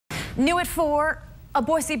New at 4, a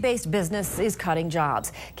Boise-based business is cutting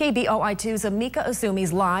jobs. KBOI2's Amika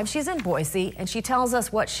Asumi's live. She's in Boise, and she tells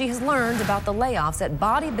us what she has learned about the layoffs at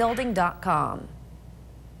bodybuilding.com.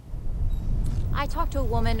 I talked to a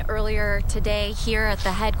woman earlier today here at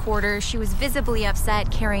the headquarters. She was visibly upset,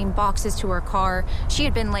 carrying boxes to her car. She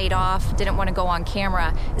had been laid off, didn't want to go on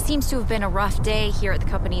camera. It seems to have been a rough day here at the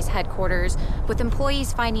company's headquarters, with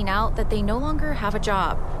employees finding out that they no longer have a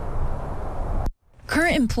job.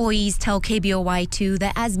 Current employees tell KBOI2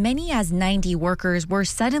 that as many as 90 workers were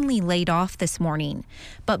suddenly laid off this morning.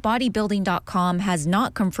 But Bodybuilding.com has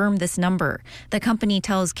not confirmed this number. The company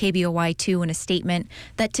tells KBOI2 in a statement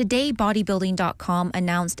that today Bodybuilding.com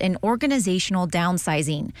announced an organizational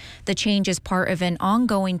downsizing. The change is part of an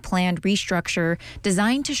ongoing planned restructure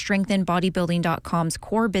designed to strengthen Bodybuilding.com's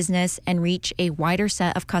core business and reach a wider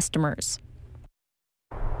set of customers.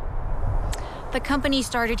 The company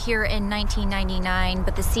started here in 1999,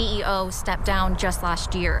 but the CEO stepped down just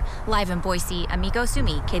last year. Live in Boise, Amika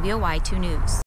Asumi, KBOI 2 News.